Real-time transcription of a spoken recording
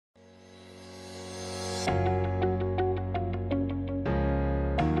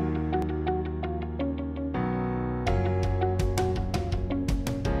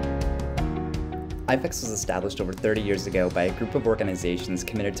IFEX was established over 30 years ago by a group of organizations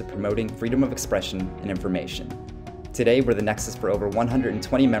committed to promoting freedom of expression and information. Today, we're the nexus for over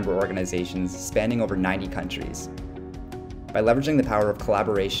 120 member organizations spanning over 90 countries. By leveraging the power of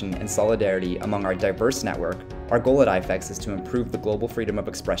collaboration and solidarity among our diverse network, our goal at IFEX is to improve the global freedom of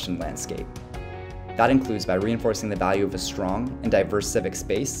expression landscape. That includes by reinforcing the value of a strong and diverse civic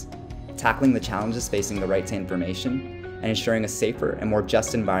space, tackling the challenges facing the right to information, and ensuring a safer and more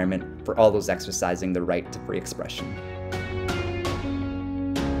just environment for all those exercising the right to free expression.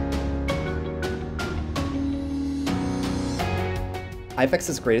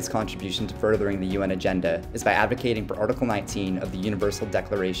 IFEX's greatest contribution to furthering the UN agenda is by advocating for Article 19 of the Universal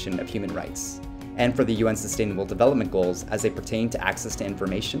Declaration of Human Rights, and for the UN Sustainable Development Goals as they pertain to access to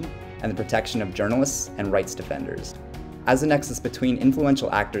information and the protection of journalists and rights defenders. As a nexus between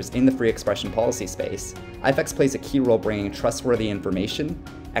influential actors in the free expression policy space, IFEX plays a key role bringing trustworthy information,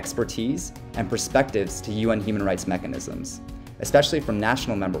 expertise, and perspectives to UN human rights mechanisms, especially from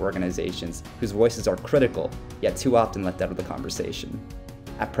national member organizations whose voices are critical, yet too often left out of the conversation.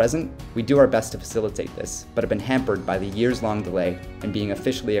 At present, we do our best to facilitate this, but have been hampered by the years-long delay in being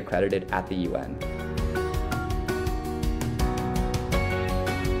officially accredited at the UN.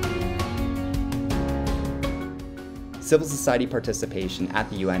 Civil society participation at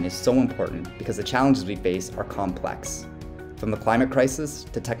the UN is so important because the challenges we face are complex. From the climate crisis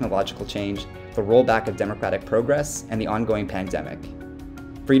to technological change, the rollback of democratic progress, and the ongoing pandemic.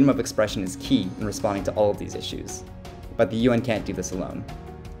 Freedom of expression is key in responding to all of these issues. But the UN can't do this alone.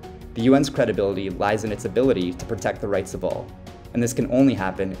 The UN's credibility lies in its ability to protect the rights of all, and this can only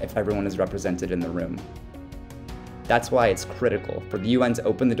happen if everyone is represented in the room. That's why it's critical for the UN to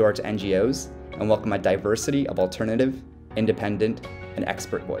open the door to NGOs and welcome a diversity of alternative, independent, and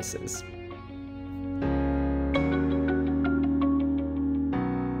expert voices.